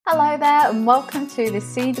Hello there and welcome to the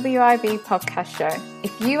CWIB podcast show.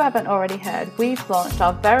 If you haven't already heard, we've launched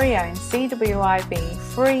our very own CWIB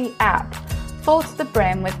free app, full to the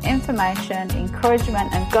brim with information,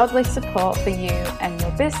 encouragement and godly support for you and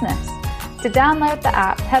your business. To download the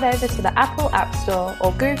app, head over to the Apple App Store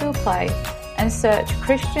or Google Play and search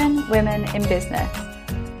Christian Women in Business,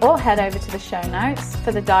 or head over to the show notes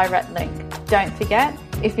for the direct link. Don't forget,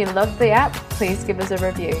 if you love the app, please give us a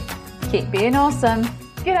review. Keep being awesome.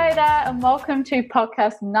 G'day there and welcome to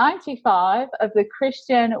podcast 95 of the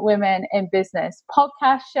Christian Women in Business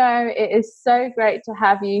podcast show. It is so great to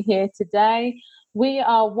have you here today. We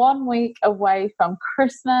are 1 week away from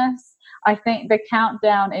Christmas. I think the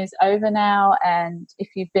countdown is over now, and if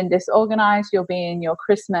you've been disorganized, you'll be in your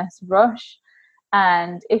Christmas rush.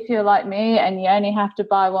 And if you're like me and you only have to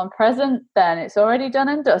buy one present, then it's already done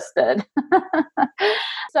and dusted.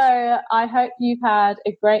 So I hope you've had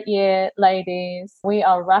a great year, ladies. We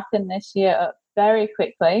are wrapping this year up very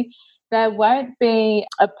quickly. There won't be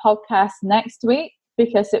a podcast next week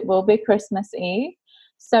because it will be Christmas Eve.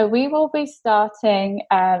 So we will be starting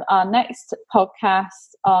our next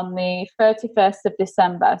podcast on the 31st of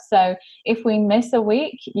December. So if we miss a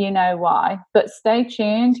week, you know why. But stay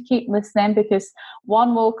tuned, keep listening, because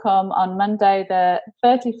one will come on Monday, the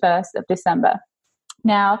 31st of December.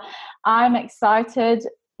 Now, I'm excited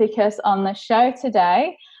because on the show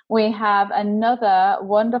today, we have another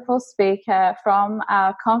wonderful speaker from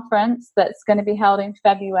our conference that's going to be held in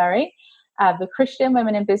February. The Christian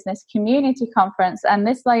Women in Business Community Conference, and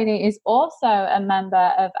this lady is also a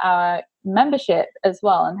member of our membership as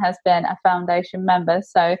well and has been a foundation member,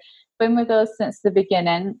 so been with us since the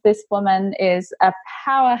beginning. This woman is a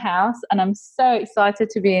powerhouse and I'm so excited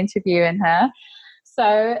to be interviewing her.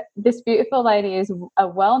 So this beautiful lady is a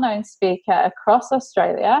well-known speaker across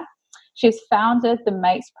Australia. She's founded the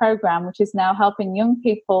MAKES program, which is now helping young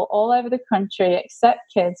people all over the country accept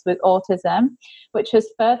kids with autism, which has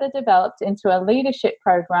further developed into a leadership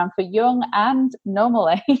program for young and normal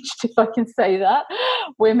aged, if I can say that,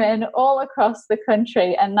 women all across the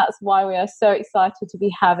country. And that's why we are so excited to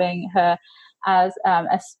be having her as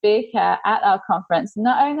a speaker at our conference.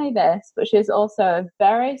 Not only this, but she's also a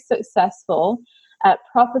very successful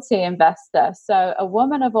property investor. So a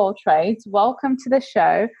woman of all trades. Welcome to the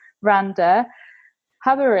show, Randa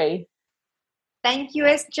Habari. Thank you,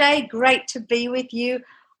 SJ. Great to be with you.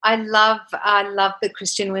 I love the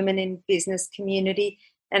Christian Women in Business community,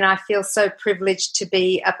 and I feel so privileged to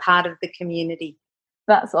be a part of the community.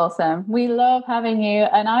 That's awesome. We love having you,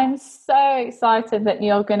 and I'm so excited that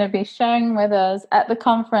you're going to be sharing with us at the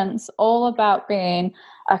conference all about being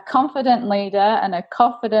a confident leader and a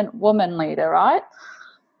confident woman leader, right?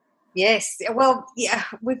 Yes. Well, yeah,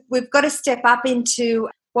 we've got to step up into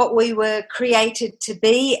what we were created to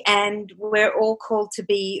be, and we're all called to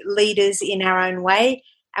be leaders in our own way,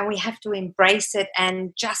 and we have to embrace it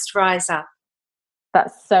and just rise up.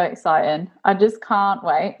 That's so exciting. I just can't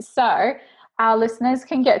wait. So our listeners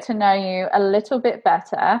can get to know you a little bit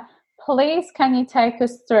better. Please, can you take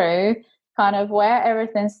us through kind of where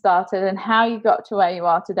everything started and how you got to where you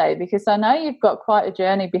are today? Because I know you've got quite a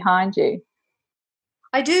journey behind you.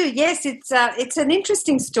 I do, yes. It's an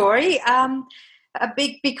interesting story.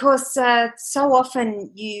 Because so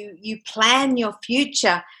often you plan your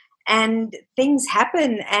future and things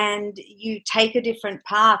happen and you take a different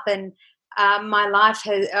path. And my life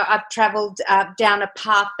I've travelled down a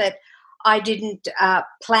path that I didn't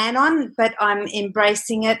plan on, but I'm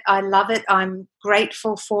embracing it. I love it. I'm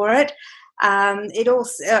grateful for it. I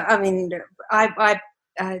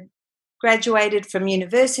graduated from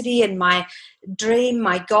university, and my dream,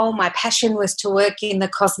 my goal, my passion was to work in the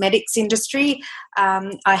cosmetics industry.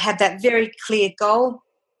 I had that very clear goal,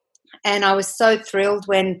 and I was so thrilled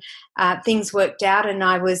when things worked out, and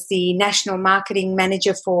I was the national marketing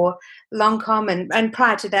manager for Lancome, and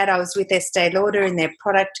prior to that I was with Estee Lauder in their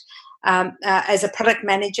product as a product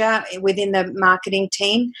manager within the marketing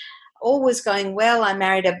team. All was going well. I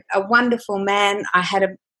married a wonderful man. I had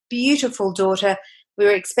a beautiful daughter. We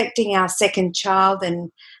were expecting our second child,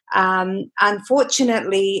 and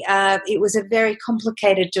unfortunately, it was a very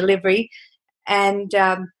complicated delivery. And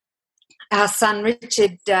our son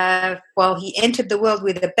Richard, he entered the world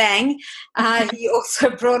with a bang. He also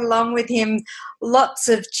brought along with him lots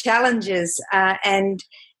of challenges, and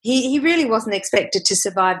he really wasn't expected to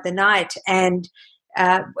survive the night. And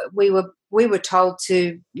we were told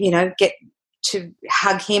to, get to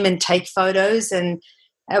hug him and take photos and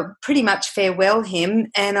pretty much farewell him.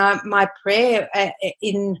 And my prayer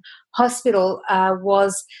in hospital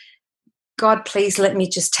was, God, please let me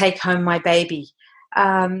just take home my baby.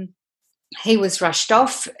 he was rushed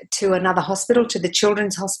off to another hospital, to the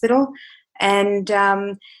Children's Hospital, and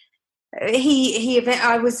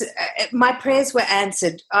my prayers were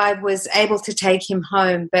answered. I was able to take him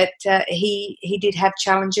home, but he did have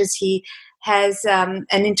challenges. He has an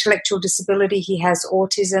intellectual disability. He has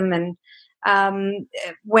autism, and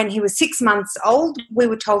when he was 6 months old, we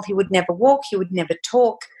were told he would never walk, he would never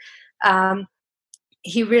talk.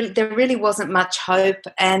 There really wasn't much hope.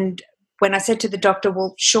 And when I said to the doctor,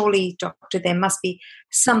 well, surely, doctor, there must be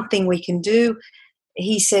something we can do,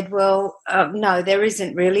 he said, well, no, there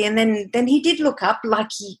isn't really. And then he did look up, like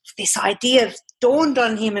this idea dawned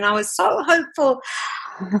on him, and I was so hopeful.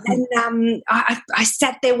 And I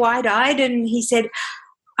sat there wide-eyed, and he said,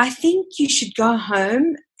 I think you should go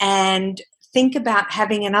home and think about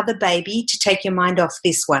having another baby to take your mind off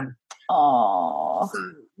this one. Oh,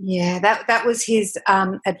 yeah, that was his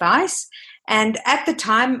advice. And at the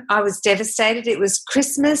time, I was devastated. It was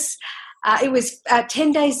Christmas. It was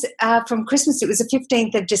 10 days from Christmas. It was the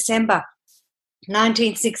 15th of December,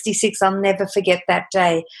 1966. I'll never forget that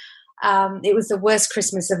day. It was the worst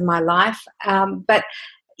Christmas of my life. But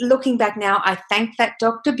looking back now, I thank that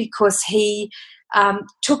doctor, because he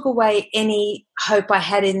took away any hope I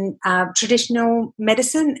had in traditional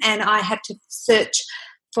medicine, and I had to search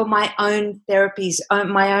for my own therapies,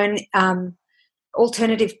 my own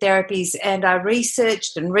alternative therapies, and I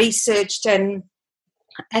researched, and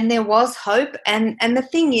there was hope. And the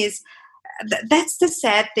thing is, that's the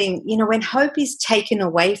sad thing, when hope is taken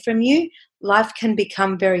away from you, life can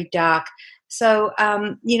become very dark. So,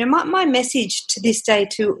 my message to this day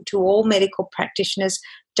to all medical practitioners: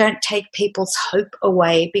 don't take people's hope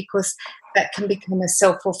away, because that can become a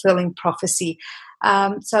self-fulfilling prophecy.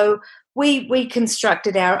 So we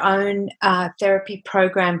constructed our own therapy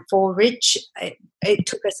program for Rich. It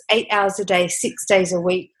took us 8 hours a day, 6 days a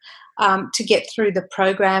week to get through the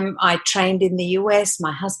program. I trained in the US.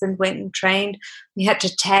 My husband went and trained. We had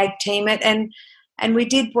to tag team it, and we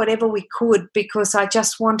did whatever we could, because I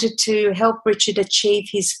just wanted to help Richard achieve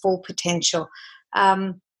his full potential.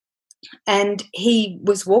 And he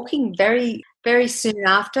was walking very, very soon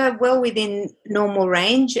after, well within normal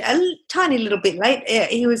range, a tiny little bit late.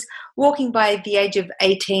 He was walking by the age of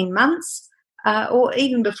 18 months, or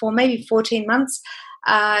even before, maybe 14 months.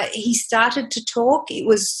 He started to talk. It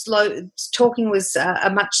was slow. Talking was a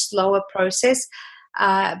much slower process,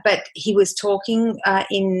 but he was talking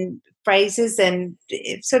in phrases and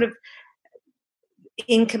sort of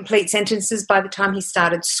incomplete sentences by the time he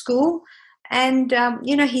started school. And,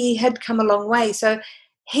 he had come a long way. So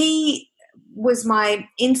he was my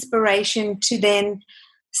inspiration to then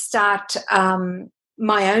start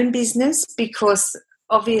my own business, because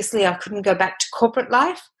obviously I couldn't go back to corporate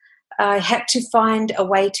life. I had to find a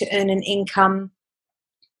way to earn an income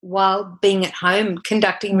while being at home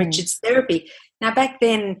conducting Richard's therapy. Now, back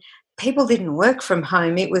then, people didn't work from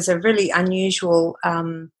home. It was a really unusual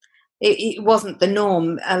it wasn't the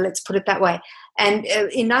norm, let's put it that way. And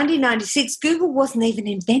in 1996, Google wasn't even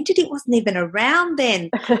invented. It wasn't even around then.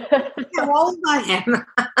 How old I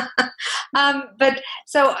am. But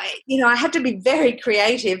so, I had to be very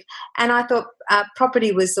creative, and I thought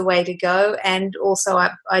property was the way to go. And also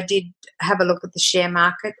I did have a look at the share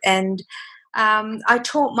market, and I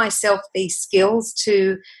taught myself these skills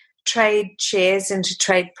to trade shares and to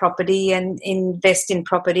trade property and invest in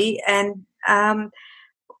property. And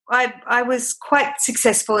I was quite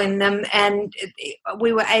successful in them, and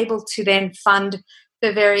we were able to then fund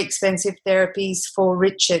the very expensive therapies for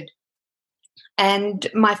Richard. And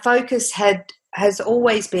my focus has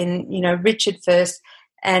always been, Richard first,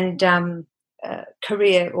 and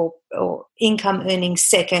career or income earning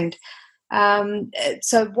second.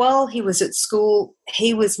 So while he was at school,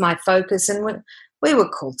 he was my focus, and we were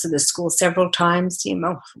called to the school several times,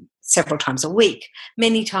 several times a week.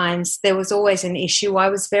 Many times there was always an issue. I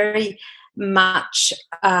was very much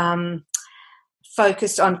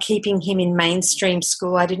focused on keeping him in mainstream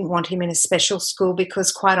school. I didn't want him in a special school,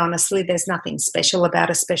 because quite honestly, there's nothing special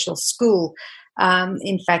about a special school.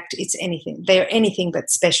 In fact, they're anything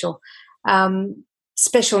but special.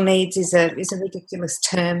 Special needs is a ridiculous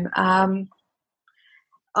term.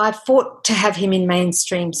 I fought to have him in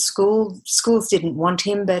mainstream school. Schools didn't want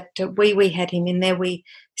him, but we had him in there. We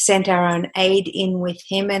sent our own aide in with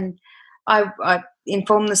him, and I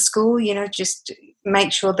informed the school, just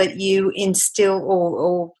make sure that you instill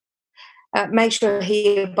or make sure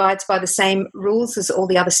he abides by the same rules as all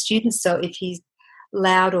the other students. So if he's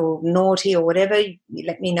loud or naughty or whatever, you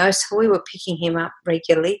let me know. So we were picking him up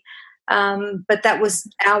regularly. But that was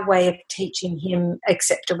our way of teaching him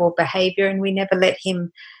acceptable behaviour, and we never let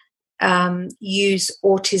him use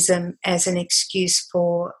autism as an excuse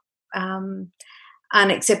for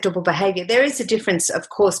unacceptable behaviour. There is a difference, of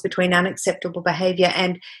course, between unacceptable behaviour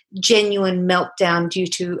and genuine meltdown due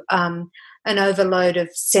to an overload of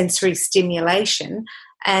sensory stimulation.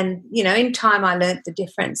 And, in time I learnt the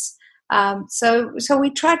difference. So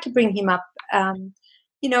we tried to bring him up,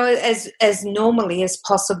 as normally as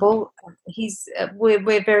possible.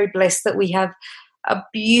 We're very blessed that we have a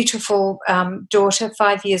beautiful daughter,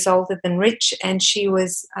 5 years older than Rich, and she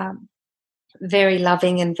was very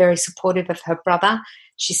loving and very supportive of her brother.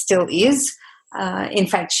 She still is. In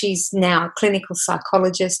fact, she's now a clinical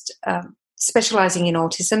psychologist specialising in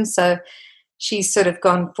autism, so she's sort of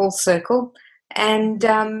gone full circle. And,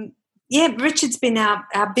 Richard's been our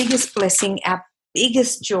biggest blessing, our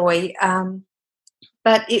biggest joy,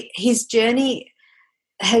 but his journey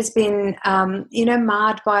has been,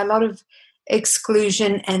 marred by a lot of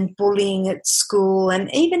exclusion and bullying at school,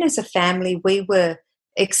 and even as a family we were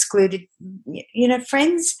excluded.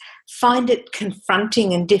 Friends find it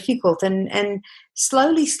confronting and difficult, and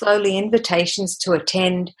slowly invitations to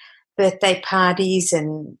attend birthday parties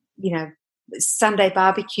and Sunday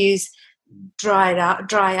barbecues dry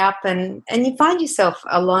up, and you find yourself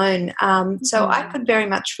alone. So I could very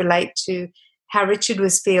much relate to how Richard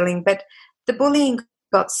was feeling, but the bullying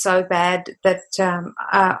got so bad that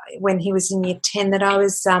when he was in year 10 that I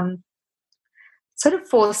was sort of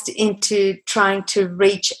forced into trying to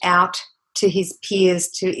reach out to his peers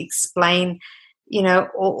to explain,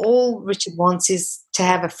 all Richard wants is to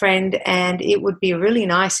have a friend, and it would be really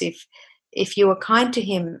nice if you were kind to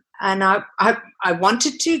him. And I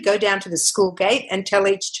wanted to go down to the school gate and tell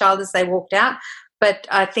each child as they walked out, but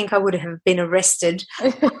I think I would have been arrested.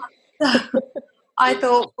 I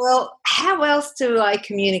thought, well, how else do I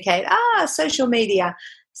communicate? Social media.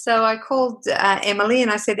 So I called Emily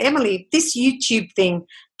and I said, Emily, this YouTube thing,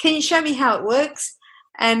 can you show me how it works?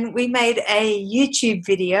 And we made a YouTube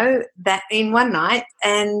video that in one night,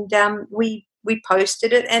 and we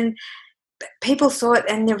posted it, and people saw it,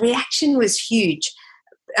 and the reaction was huge.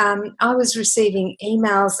 I was receiving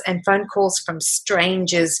emails and phone calls from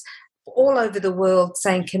strangers all over the world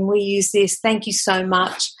saying, can we use this? Thank you so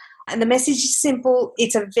much. And the message is simple.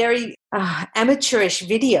 It's a very amateurish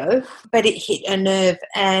video, but it hit a nerve.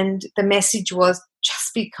 And the message was,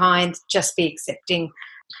 just be kind, just be accepting.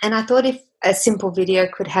 And I thought if a simple video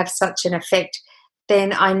could have such an effect,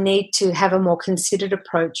 then I need to have a more considered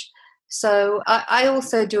approach. So I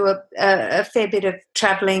also do a fair bit of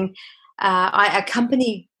travelling. I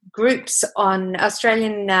accompany groups on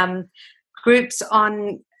Australian groups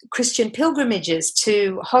on Christian pilgrimages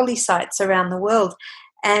to holy sites around the world.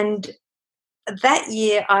 And that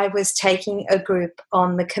year I was taking a group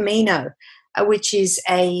on the Camino, which is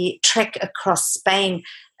a trek across Spain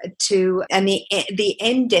and the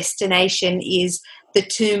end destination is the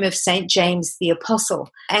tomb of St. James the Apostle.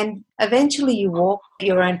 And eventually you walk at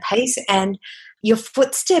your own pace, and your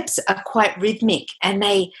footsteps are quite rhythmic, and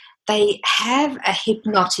they have a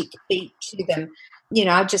hypnotic beat to them.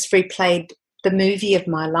 I just replayed the movie of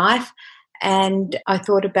my life, and I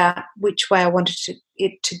thought about which way I wanted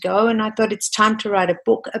it to go, and I thought it's time to write a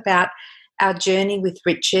book about our journey with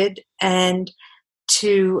Richard and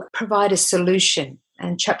to provide a solution.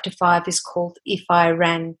 And chapter 5 is called If I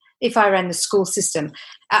Ran the School System.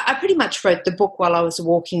 I pretty much wrote the book while I was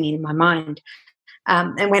walking in my mind,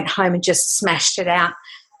 and went home and just smashed it out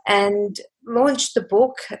and launched the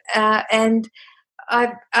book. And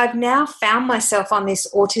I've now found myself on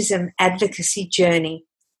this autism advocacy journey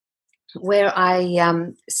where I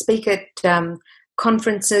speak at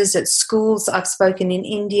conferences, at schools. I've spoken in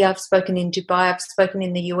India, I've spoken in Dubai, I've spoken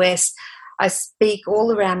in the US. I speak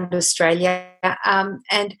all around Australia,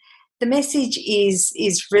 and the message is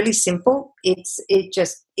really simple. It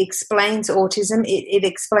just explains autism. It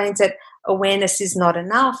explains that awareness is not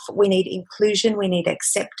enough. We need inclusion. We need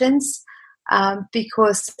acceptance,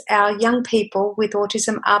 because our young people with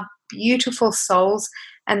autism are beautiful souls,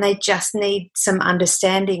 and they just need some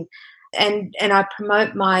understanding. And I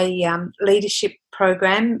promote my leadership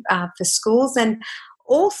program for schools. And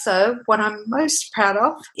also, what I'm most proud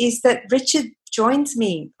of is that Richard joins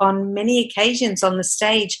me on many occasions on the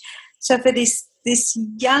stage. So for this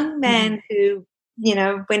young man who,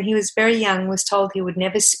 when he was very young, was told he would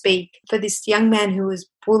never speak, for this young man who was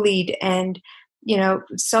bullied, and,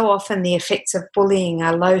 so often the effects of bullying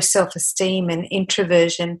are low self-esteem and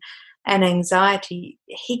introversion and anxiety,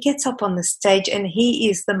 he gets up on the stage and he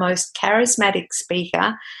is the most charismatic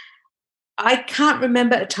speaker. I can't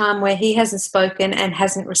remember a time where he hasn't spoken and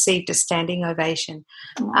hasn't received a standing ovation.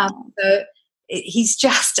 So he's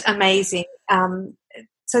just amazing.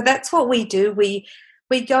 So that's what we do. We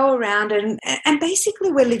go around and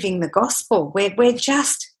basically we're living the gospel. We're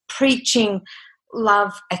just preaching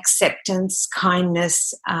love, acceptance,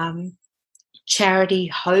 kindness, charity,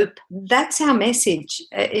 hope. That's our message.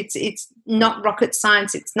 It's not rocket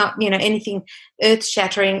science. It's not anything earth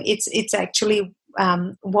shattering. It's actually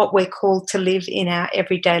what we're called to live in our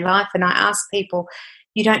everyday life. And I ask people,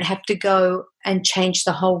 you don't have to go and change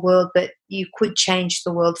the whole world, but you could change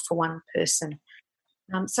the world for one person.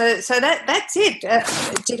 So that's it.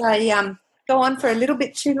 Did I go on for a little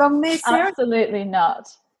bit too long there, Sarah? Absolutely not.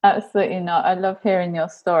 Absolutely not. I love hearing your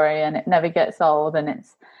story, and it never gets old, and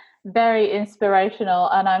it's very inspirational.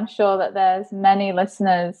 And I'm sure that there's many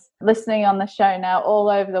listeners listening on the show now all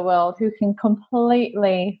over the world who can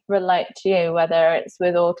completely relate to you, whether it's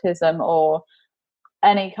with autism or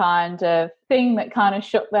any kind of thing that kind of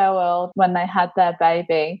shook their world when they had their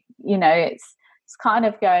baby. It's kind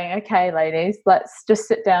of going, okay, ladies, let's just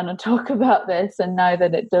sit down and talk about this and know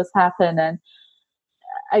that it does happen. And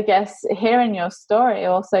I guess hearing your story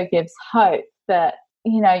also gives hope that,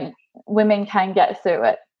 women can get through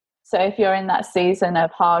it. So if you're in that season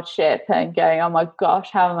of hardship and going, oh my gosh,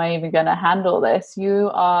 how am I even going to handle this? You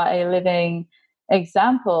are a living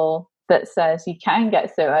example that says you can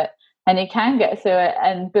get through it. And you can get through it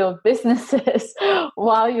and build businesses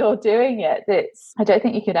while you're doing it. I don't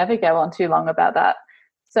think you could ever go on too long about that.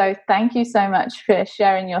 So thank you so much for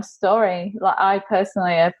sharing your story. I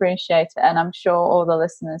personally appreciate it, and I'm sure all the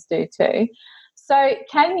listeners do too. So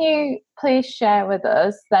can you please share with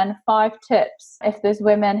us then 5 tips, if there's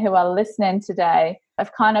women who are listening today,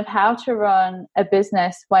 of kind of how to run a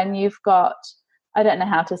business when you've got, I don't know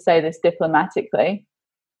how to say this diplomatically,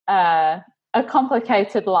 a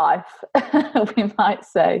complicated life, we might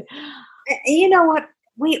say. You know what?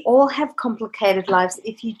 We all have complicated lives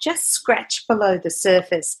if you just scratch below the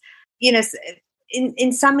surface.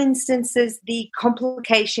 In some instances, the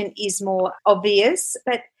complication is more obvious,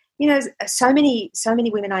 but, so many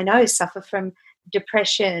women I know suffer from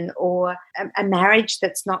depression or a marriage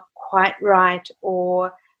that's not quite right,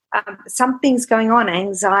 or something's going on,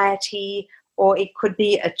 anxiety, or it could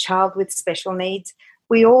be a child with special needs.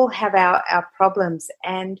 We all have our problems,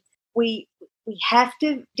 and we have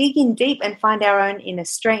to dig in deep and find our own inner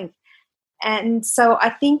strength. And so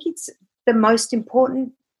I think it's the most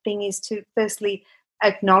important thing is to firstly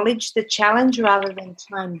acknowledge the challenge rather than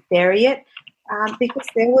try and bury it, because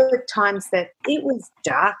there were times that it was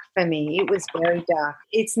dark for me. It was very dark.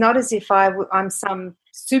 It's not as if I'm some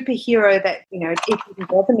superhero that, it didn't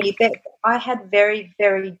bother me. But I had very,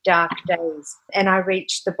 very dark days, and I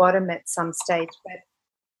reached the bottom at some stage. But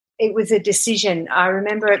it was a decision. I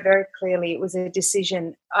remember it very clearly. It was a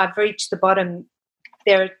decision. I've reached the bottom.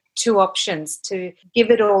 There are 2 options, to give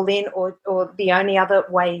it all in or the only other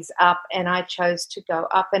ways up, and I chose to go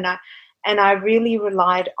up. And I really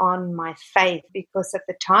relied on my faith, because at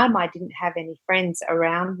the time I didn't have any friends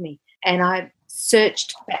around me, and I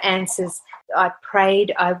searched for answers. I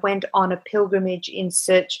prayed. I went on a pilgrimage in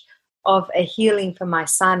search of a healing for my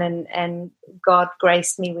son, and God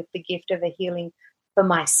graced me with the gift of a healing for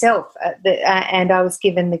myself, and I was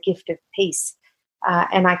given the gift of peace,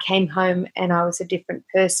 and I came home and I was a different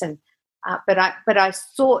person, but I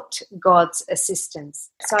sought God's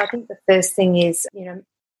assistance. So I think the first thing is,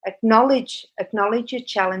 acknowledge your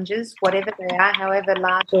challenges, whatever they are, however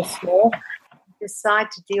large or small. Decide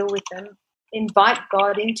to deal with them. Invite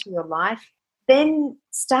God into your life. Then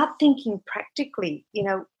start thinking practically.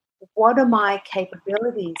 What are my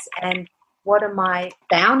capabilities and what are my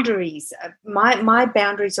boundaries? My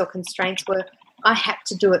boundaries or constraints were I had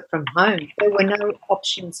to do it from home. There were no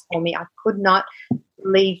options for me. I could not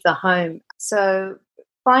leave the home. So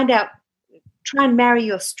try and marry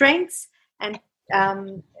your strengths and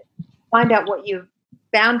find out what your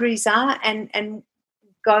boundaries are and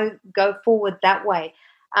go forward that way.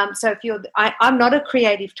 So if I'm not a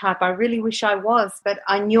creative type. I really wish I was, but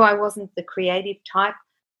I knew I wasn't the creative type.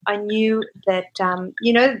 I knew that,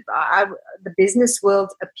 the business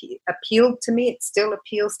world appealed to me. It still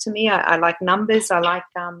appeals to me. I like numbers. I like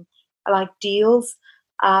deals.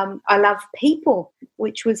 I love people,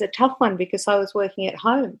 which was a tough one because I was working at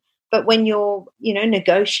home. But when you're,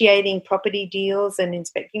 negotiating property deals and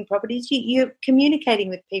inspecting properties, you're communicating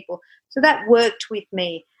with people. So that worked with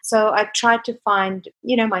me. So I tried to find,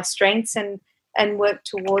 my strengths and work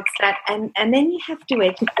towards that. And then you have to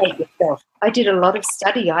educate yourself. I did a lot of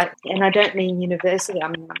study, and I don't mean university.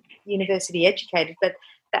 I'm university educated, but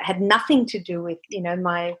that had nothing to do with,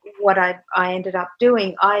 what I ended up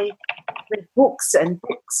doing. I read books and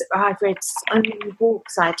books. I've read so many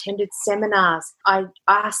books. I attended seminars. I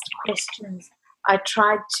asked questions. I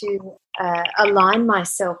tried to align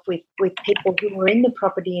myself with people who were in the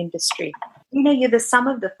property industry. you're the sum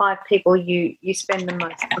of the 5 people you spend the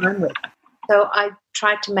most time with. So I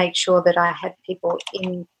tried to make sure that I had people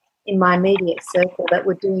in my immediate circle that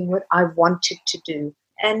were doing what I wanted to do,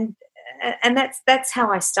 and that's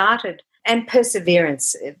how I started. And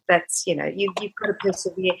perseverance. That's you've got to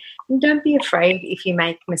persevere, and don't be afraid if you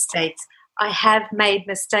make mistakes. I have made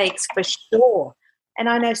mistakes for sure, and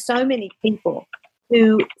I know so many people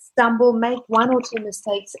who stumble, make 1 or 2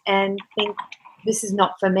 mistakes, and think this is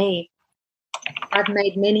not for me. I've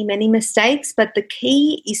made many, many mistakes, but the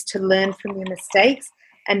key is to learn from your mistakes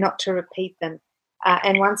and not to repeat them.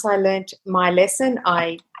 And once I learned my lesson,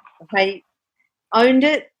 I owned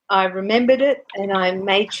it, I remembered it, and I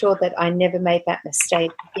made sure that I never made that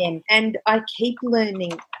mistake again. And I keep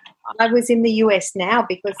learning. I was in the US now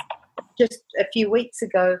because just a few weeks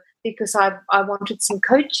ago because I wanted some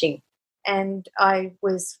coaching. And I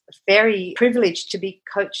was very privileged to be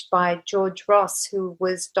coached by George Ross, who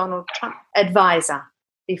was Donald Trump's advisor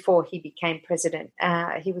before he became president.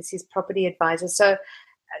 He was his property advisor. So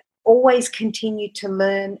always continue to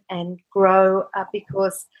learn and grow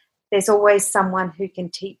because there's always someone who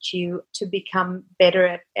can teach you to become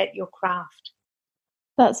better at your craft.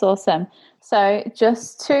 That's awesome. So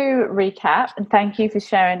just to recap, and thank you for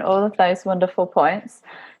sharing all of those wonderful points.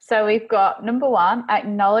 So we've got number 1,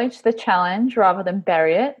 acknowledge the challenge rather than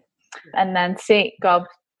bury it, and then seek God's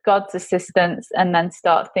assistance, and then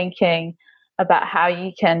start thinking about how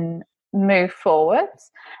you can move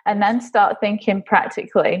forwards, and then start thinking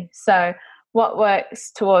practically. So what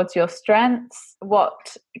works towards your strengths,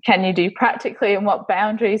 what can you do practically, and what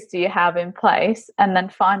boundaries do you have in place, and then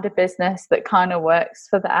find a business that kind of works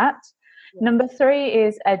for that. Yeah. Number 3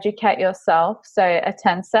 is educate yourself. So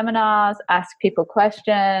attend seminars, ask people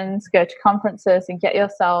questions, go to conferences, and get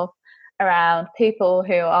yourself around people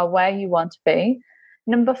who are where you want to be.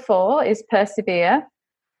 Number 4 is persevere.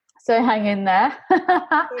 So hang in there.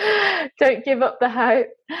 Don't give up the hope.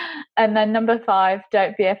 And then number 5,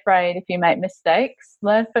 don't be afraid if you make mistakes.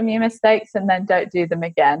 Learn from your mistakes and then don't do them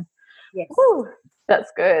again. Yes. Woo,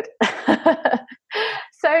 that's good.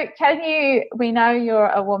 So we know you're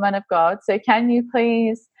a woman of God, so can you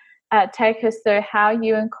please take us through how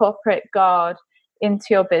you incorporate God into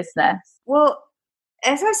your business? Well,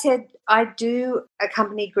 as I said, I do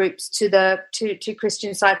accompany groups to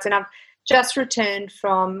Christian sites, and I've just returned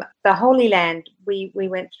from the Holy Land. We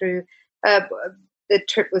went through, the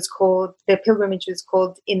pilgrimage was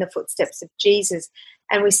called In the Footsteps of Jesus,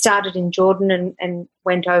 and we started in Jordan and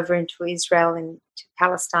went over into Israel and to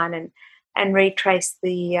Palestine and retraced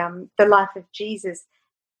the life of Jesus.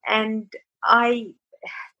 And I'm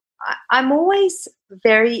always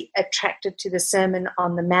very attracted to the Sermon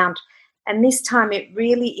on the Mount, and this time it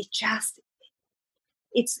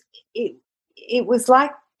was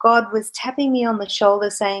like God was tapping me on the shoulder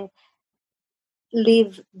saying,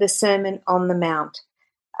 live the Sermon on the Mount.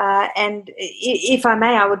 And if I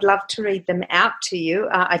may, I would love to read them out to you.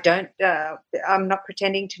 I'm not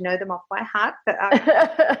pretending to know them off by heart.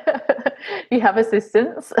 But you have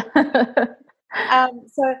assistance. So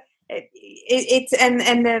it's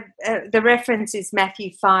the reference is Matthew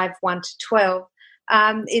 5:1-12.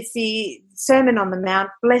 It's the Sermon on the Mount.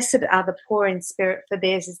 Blessed are the poor in spirit, for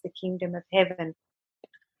theirs is the kingdom of heaven.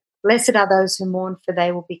 Blessed are those who mourn, for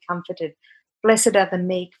they will be comforted. Blessed are the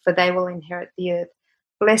meek, for they will inherit the earth.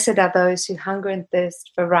 Blessed are those who hunger and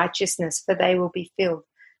thirst for righteousness, for they will be filled.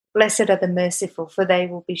 Blessed are the merciful, for they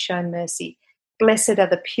will be shown mercy. Blessed are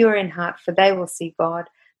the pure in heart, for they will see God.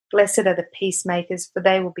 Blessed are the peacemakers, for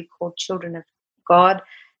they will be called children of God.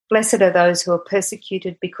 Blessed are those who are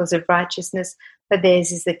persecuted because of righteousness, for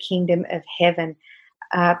theirs is the kingdom of heaven.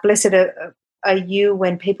 Blessed are you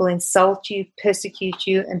when people insult you, persecute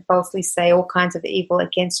you, and falsely say all kinds of evil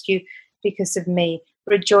against you because of me.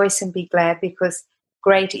 Rejoice and be glad, because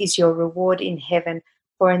great is your reward in heaven,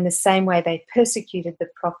 for in the same way they persecuted the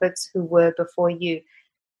prophets who were before you.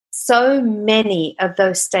 So many of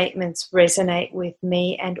those statements resonate with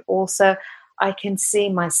me, and also I can see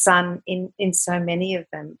my son in so many of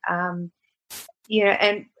them. And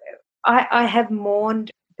I have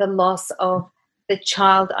mourned the loss of the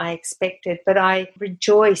child I expected, but I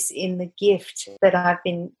rejoice in the gift that I've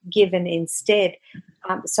been given instead.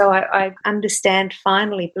 So I understand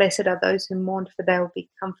finally, blessed are those who mourn, for they will be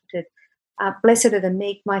comforted. Blessed are the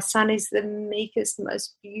meek. My son is the meekest,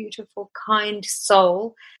 most beautiful, kind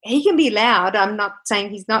soul. He can be loud. I'm not saying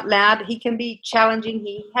he's not loud. He can be challenging.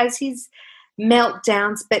 He has his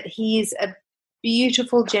meltdowns, but he is a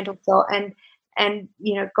beautiful, gentle soul. And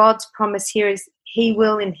God's promise here is he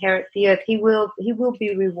will inherit the earth. He will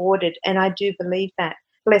be rewarded, and I do believe that.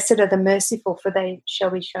 blessed are the merciful, for they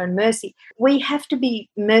shall be shown mercy. We have to be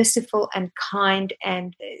merciful and kind.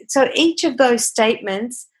 And so each of those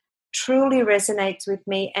statements truly resonates with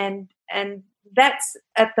me. And that's,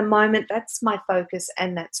 at the moment, that's my focus,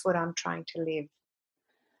 and that's what I'm trying to live.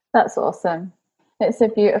 That's awesome. It's a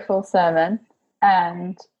beautiful sermon.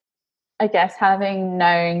 And I guess having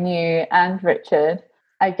known you and Richard,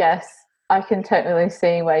 I guess I can totally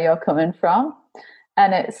see where you're coming from.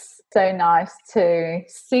 And it's so nice to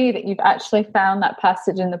see that you've actually found that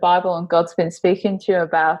passage in the Bible and God's been speaking to you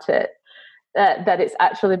about it, that it's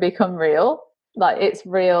actually become real. Like, it's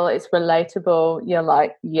real, it's relatable. You're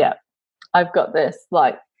like, yeah, I've got this.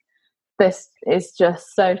 Like, this is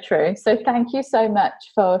just so true. So thank you so much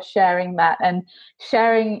for sharing that and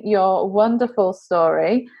sharing your wonderful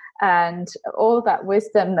story and all that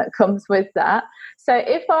wisdom that comes with that. So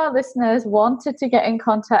if our listeners wanted to get in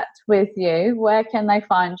contact with you, where can they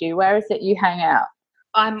find you? Where is it you hang out?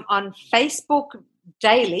 I'm on Facebook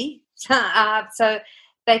daily, so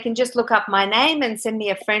they can just look up my name and send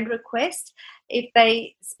me a friend request. If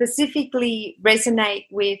they specifically resonate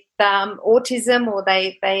with autism, or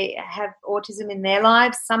they have autism in their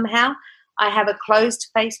lives somehow, I have a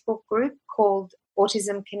closed Facebook group called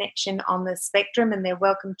Autism Connection on the Spectrum, and they're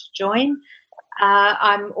welcome to join.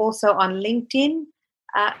 I'm also on LinkedIn,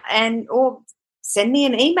 or send me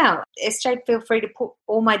an email. SJ, feel free to put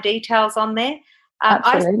all my details on there.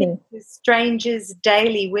 I speak to strangers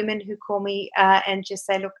daily, women who call me and just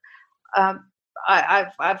say, look,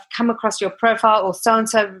 I've come across your profile, or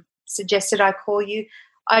so-and-so suggested I call you.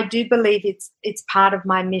 I do believe it's part of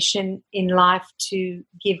my mission in life to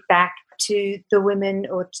give back to the women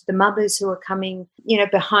or to the mothers who are coming,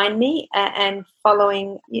 behind me and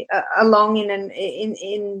following along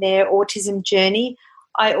in their autism journey.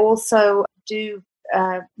 I also do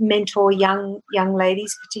mentor young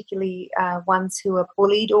ladies, particularly ones who are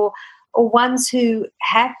bullied or ones who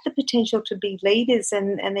have the potential to be leaders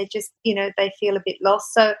and they just, they feel a bit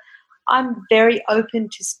lost. So I'm very open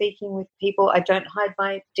to speaking with people. I don't hide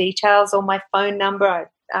my details or my phone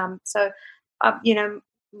number.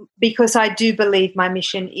 Because I do believe my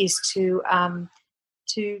mission is to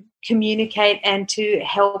communicate and to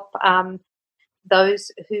help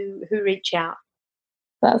those who reach out.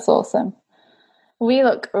 That's awesome. We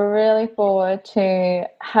look really forward to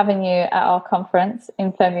having you at our conference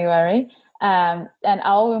in February. And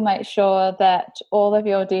I will make sure that all of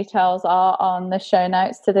your details are on the show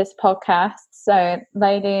notes to this podcast. So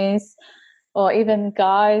ladies, or even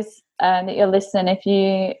guys that you're listening, if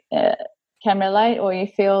you can relate or you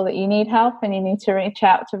feel that you need help and you need to reach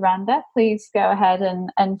out to Randa, please go ahead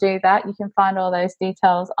and do that. You can find all those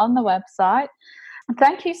details on the website.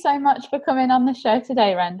 Thank you so much for coming on the show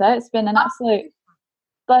today, Randa. It's been an absolute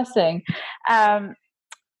blessing. And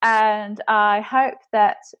I hope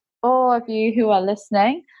that all of you who are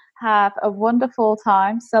listening have a wonderful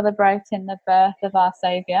time celebrating the birth of our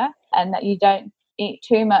Saviour, and that you don't eat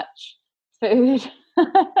too much food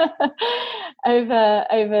over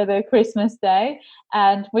the Christmas day.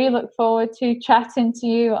 And we look forward to chatting to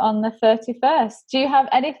you on the 31st. Do you have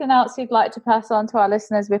anything else you'd like to pass on to our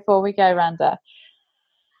listeners before we go, Randa?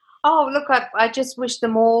 Oh, look, I just wish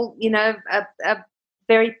them all, a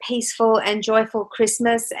very peaceful and joyful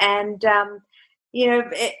Christmas. And,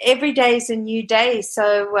 every day is a new day.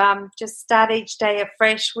 So just start each day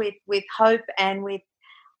afresh with hope and with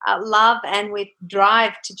love and with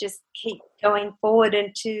drive to just keep going forward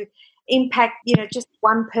and to impact, just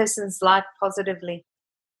one person's life positively.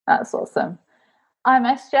 That's awesome. I'm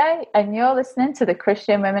SJ, and you're listening to the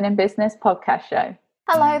Christian Women in Business podcast show.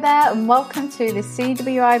 Hello there, and welcome to the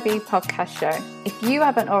CWIB podcast show. If you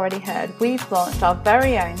haven't already heard, we've launched our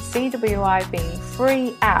very own CWIB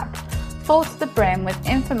free app, full to the brim with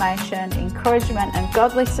information, encouragement, and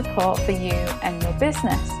godly support for you and your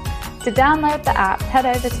business. To download the app, head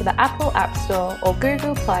over to the Apple App Store or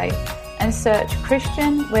Google Play and search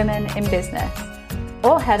Christian Women in Business,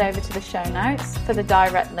 or head over to the show notes for the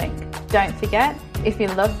direct link. Don't forget, if you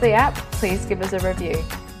love the app, please give us a review.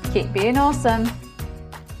 Keep being awesome.